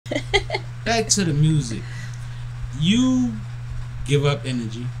back to the music. You give up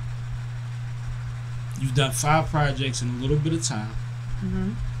energy. You've done 5 projects in a little bit of time.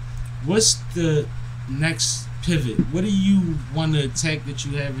 What's the next pivot? What do you want to attack that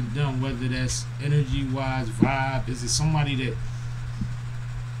you haven't done? Whether that's energy wise, vibe. Is it somebody that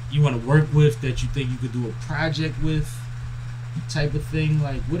you want to work with that you think you could do a project with, type of thing?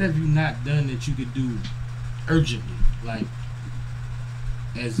 Like, what have you not done that you could do urgently, like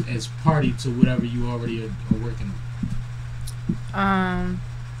as party to whatever you already are working on?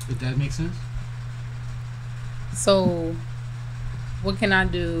 If that makes sense. So, what can I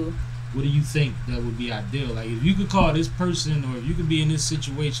do? What do you think that would be ideal? Like, if you could call this person, or if you could be in this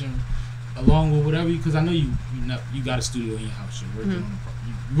situation, along with whatever, because I know you got a studio in your house, you're working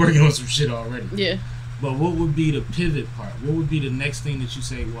you're working on some shit already. Yeah. But what would be the pivot part? What would be the next thing that you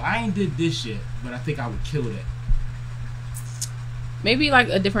say? Well, I ain't did this yet, but I think I would kill that. Maybe like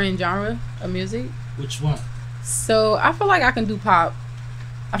a different genre of music. Which one? So I feel like I can do pop.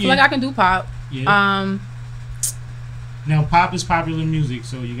 I feel like I can do pop. Yeah. Now pop is popular music,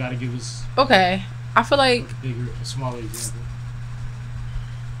 so you got to give us. Okay. I feel like a smaller example.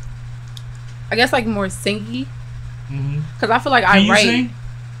 I guess like more singy. Because I feel like Can I you write. Sing?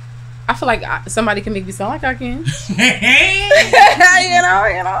 I feel like somebody can make me sound like I can. you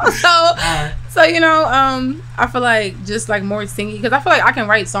know. So you know, I feel like just like more singing, because I feel like I can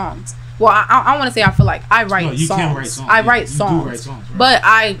write songs. Well, I want to say I feel like I write songs. Can write songs. I write songs. Do write songs, right? But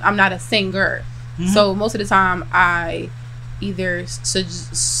I'm not a singer. So most of the time I either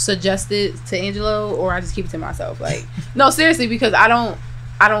suggest it to Angelo or I just keep it to myself. Like, no, seriously, because I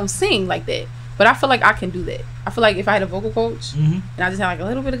don't sing like that. But I feel like I can do that. I feel like if I had a vocal coach and I just had like a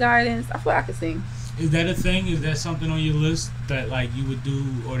little bit of guidance, I feel like I could sing. Is that a thing? Is that something on your list that like you would do,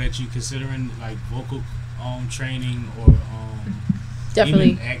 or that you considering, like vocal training, or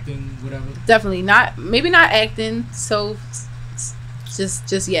definitely even acting, whatever? Definitely not. Maybe not acting. So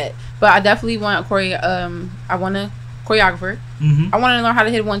just yet. But I definitely want I want a choreographer. I want to learn how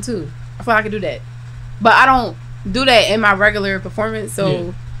to hit 1 2. I feel like I can do that. But I don't do that in my regular performance.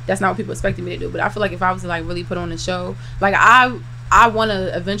 So. That's not what people expected me to do. But I feel like if I was to like really put on a show, like I want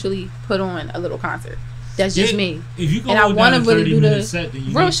to eventually put on a little concert. That's just me. If you go and I want to really do the set,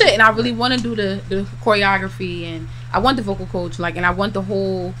 real shit, and I really want to do the choreography, and I want the vocal coach, like, and I want the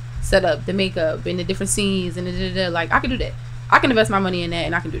whole setup, the makeup, and the different scenes, and like I can do that. I can invest my money in that,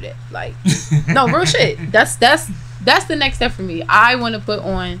 and I can do that. Like, no, real shit. That's the next step for me. I want to put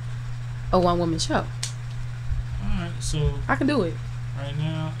on a 1-woman show. All right, so I can do it. Right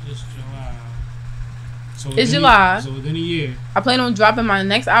now it's July. So it's July. So within a year. I plan on dropping my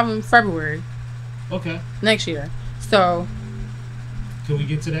next album in February. Okay. Next year. So. Can we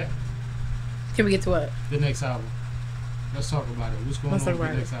get to that? Can we get to what? The next album. Let's talk about it. What's going on with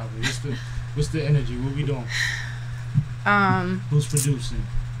the next album? What's the energy? What we doing? Who's producing?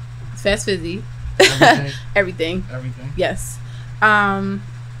 Fast Fizzy. Everything. Everything. Yes. I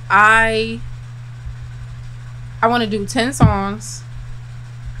want to do 10 songs,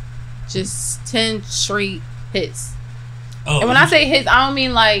 just 10 straight hits. Oh, and when I say hits, I don't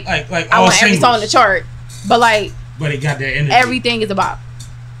mean like I want every song on the chart, but it got that energy. Everything is about,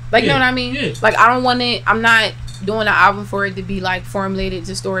 like, you know what I mean? Yeah. Like, I don't want it. I'm not doing an album for it to be like formulated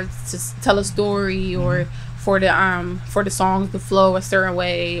to tell a story, or for the songs to flow a certain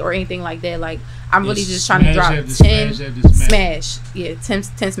way or anything like that. Like, I'm really just trying to drop 10 smash. Yeah, 10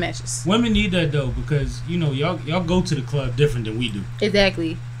 smashes. Women need that though, because you know y'all go to the club different than we do.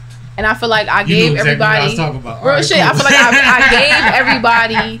 Exactly. And I feel like I gave everybody what I was talking about. Real shit. Cool. I feel like I gave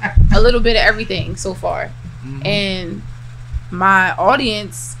everybody a little bit of everything so far. And my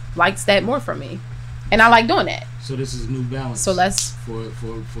audience likes that more from me. And I like doing that. So this is New Balance. So let's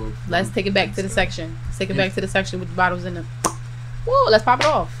take it back to the stuff. section. Let's take it back to the section with the bottles in them. Whoa, let's pop it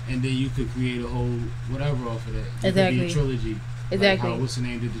off. And then you could create a whole whatever off of that. Exactly. Could be a trilogy. Exactly. Like how, what's the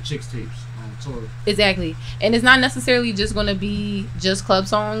name? Did the Chicks tapes on tour. Exactly. And it's not necessarily just gonna be just club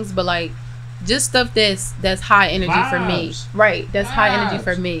songs, but like just stuff that's high energy for me. Right. That's high energy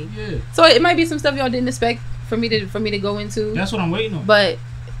for me. Yeah. So it might be some stuff y'all didn't expect for me to go into. That's what I'm waiting on. But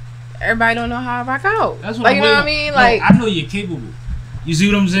everybody don't know how I rock out. That's what like, I'm you know waiting what I mean? on. Like, no, I know you're capable. You see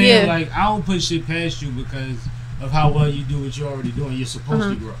what I'm saying? Yeah. Like, I don't put shit past you because of how well you do what you're already doing. You're supposed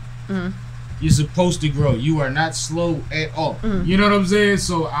to grow. You're supposed to grow. You are not slow at all. You know what I'm saying?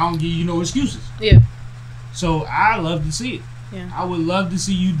 So I don't give you no excuses. Yeah. So I love to see it. Yeah. I would love to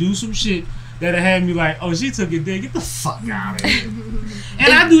see you do some shit that'll have me like, oh, she took it there. Get the fuck out of here.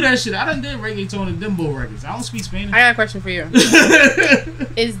 And I do that shit. I done did reggaeton and Dembo records. I don't speak Spanish. I got a question for you.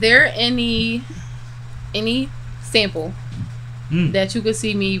 Is there any sample that you could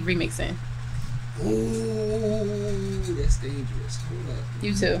see me remixing? Ooh, that's dangerous. Hold up.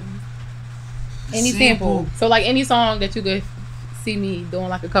 You too. Any sample. So like any song that you could see me doing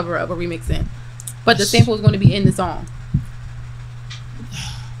like a cover of or remixing, but the sample is going to be in the song.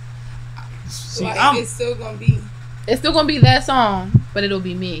 See, like, it's still gonna be that song, but it'll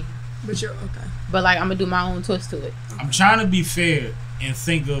be me. But you're okay. But like I'm gonna do my own twist to it. I'm trying to be fair and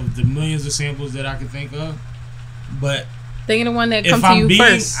think of the millions of samples that I can think of, but thinking the one that comes if to you I'm being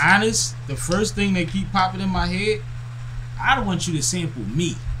first. honest, the first thing that keep popping in my head, I don't want you to sample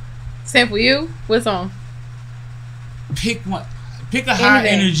me. Sample you? What song? Pick one. Pick a high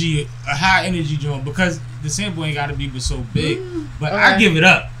energy joint, because the sample ain't gotta be but so big. But okay. I give it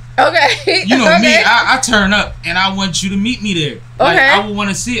up. Okay. You know me, I turn up and I want you to meet me there. Like, okay. I would want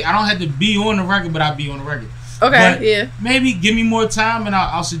to see it. I don't have to be on the record, but I'll be on the record. Okay, but yeah. Maybe give me more time and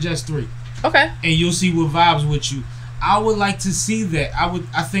I'll suggest 3. Okay. And you'll see what vibes with you. I would like to see that.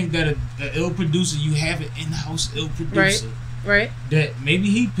 I think that a ill producer, you have an in-house ill producer. Right. That maybe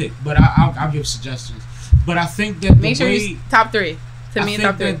he picked, but I'll give suggestions. But I think that make sure you top 3. To me,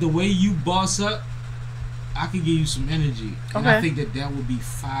 top 3. I think that the way you boss up, I could give you some energy. And I think that would be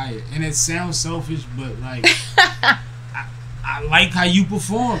fire. And it sounds selfish, but like I like how you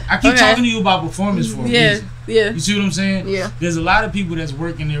perform. I keep talking to you about performance for a reason. Yeah. You see what I'm saying? Yeah. There's a lot of people that's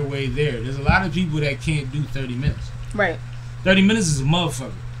working their way there. There's a lot of people that can't do 30 minutes. Right. 30 minutes is a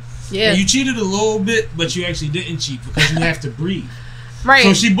motherfucker. Yeah. And you cheated a little bit, but you actually didn't cheat because you have to breathe. Right.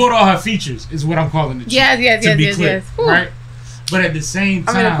 So she bought all her features, is what I'm calling the cheat. Yes. Right? But at the same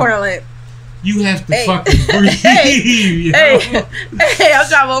time, I'm in a corner like, you have to fucking breathe. Hey, I'm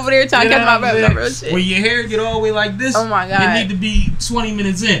driving over there trying to catch my breath. Real shit. When your hair get all the way like this, oh my God, it need to be 20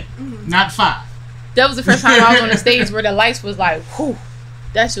 minutes in, not 5. That was the first time I was on the stage where the lights was like, whew,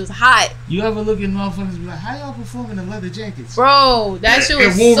 that shit was hot. You ever look at motherfuckers and be like, how y'all performing in leather jackets? Bro, that shit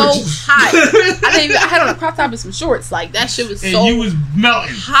was so hot. I had on a crop top and some shorts. Like, that shit was and you was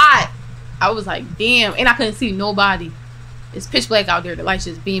melting. Hot. I was like, damn. And I couldn't see nobody. It's pitch black out there. The lights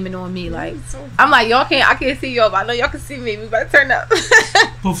just beaming on me. Like, I'm like, I can't see y'all, but I know y'all can see me. We better turn up.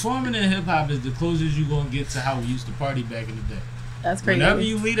 Performing in hip hop is the closest you gonna get to how we used to party back in the day. That's crazy. Whenever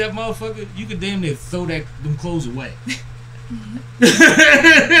you leave that motherfucker, you could damn near throw them clothes away. You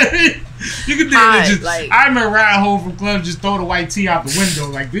could damn near just. Like, I remember riding home from clubs, just throw the white tee out the window.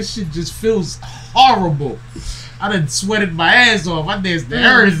 Like, this shit just feels horrible. I done sweated my ass off. I danced to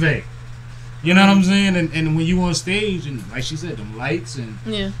everything. You know what I'm saying? And when you on stage, and like she said, them lights and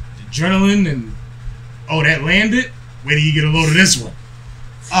the adrenaline and that landed. Where do you get a load of this one?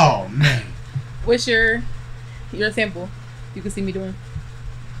 Oh man. What's your sample? You can see me doing.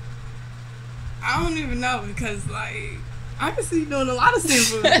 I don't even know, because like I can see you doing a lot of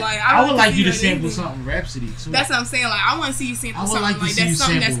samples. Like I would like you to sample something Rhapsody too. That's what I'm saying. Like I want to see you sample something like that's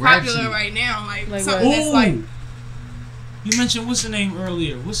something that's Rhapsody. popular right now. Like something that's like. You mentioned what's her name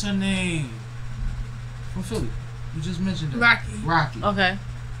earlier? What's her name? From Philly. You just mentioned her. Rocky. Okay.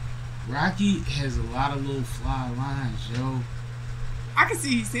 Rocky has a lot of little fly lines, yo. I can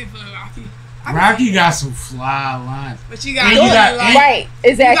see you sampling Rocky. Rocky got some fly lines. But you got right,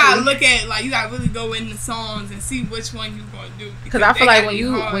 exactly. You gotta look at, you gotta really go in the songs and see which one you gonna do. Because I feel like when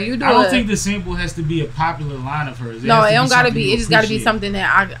you do, I don't think the sample has to be a popular line of hers. No, it don't gotta be. It just gotta be something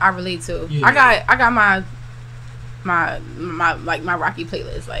that I relate to. Yeah. I got my Rocky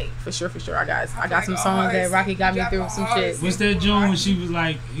playlist, like for sure. I got some songs that Rocky got me through some shit. What's that joint when she was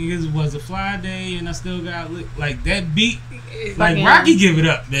like, it was a fly day and I still got lit? Like that beat, like Rocky give it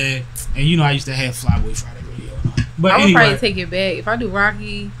up, man. And you know I used to have Flyway Friday Radio. But I would probably take it back if I do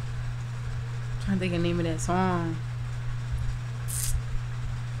Rocky. I'm trying to think of the name of that song.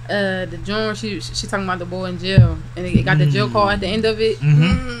 The joint she talking about the boy in jail and it got the jail call at the end of it.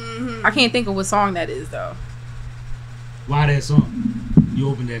 I can't think of what song that is though. Why that song? You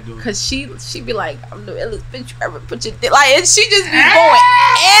open that door. Cause she be like, I'm the illest bitch you ever put your dick. Like, and she just be going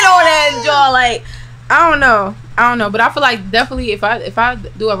in on that jaw. Like, I don't know. But I feel like definitely if I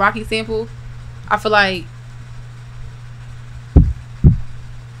do a Rocky sample, I feel like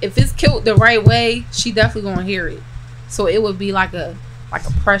if it's killed the right way, she definitely gonna hear it. So it would be like a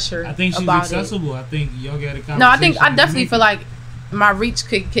pressure. I think she's accessible. I think y'all got a conversation. No, I definitely feel like my reach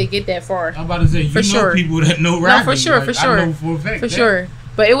could get that far. I'm about to say, you know people that know Rocky. No, for sure. I know for a fact. For sure.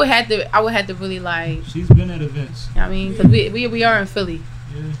 But I would have to really like. She's been at events. I mean, because we are in Philly.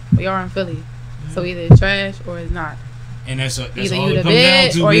 Yeah. We are in Philly. Yeah. So either it's trash or it's not. And that's either all you it the comes down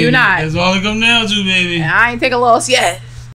bitch to, or baby. you not. That's all it comes down to, baby. And I ain't take a loss yet.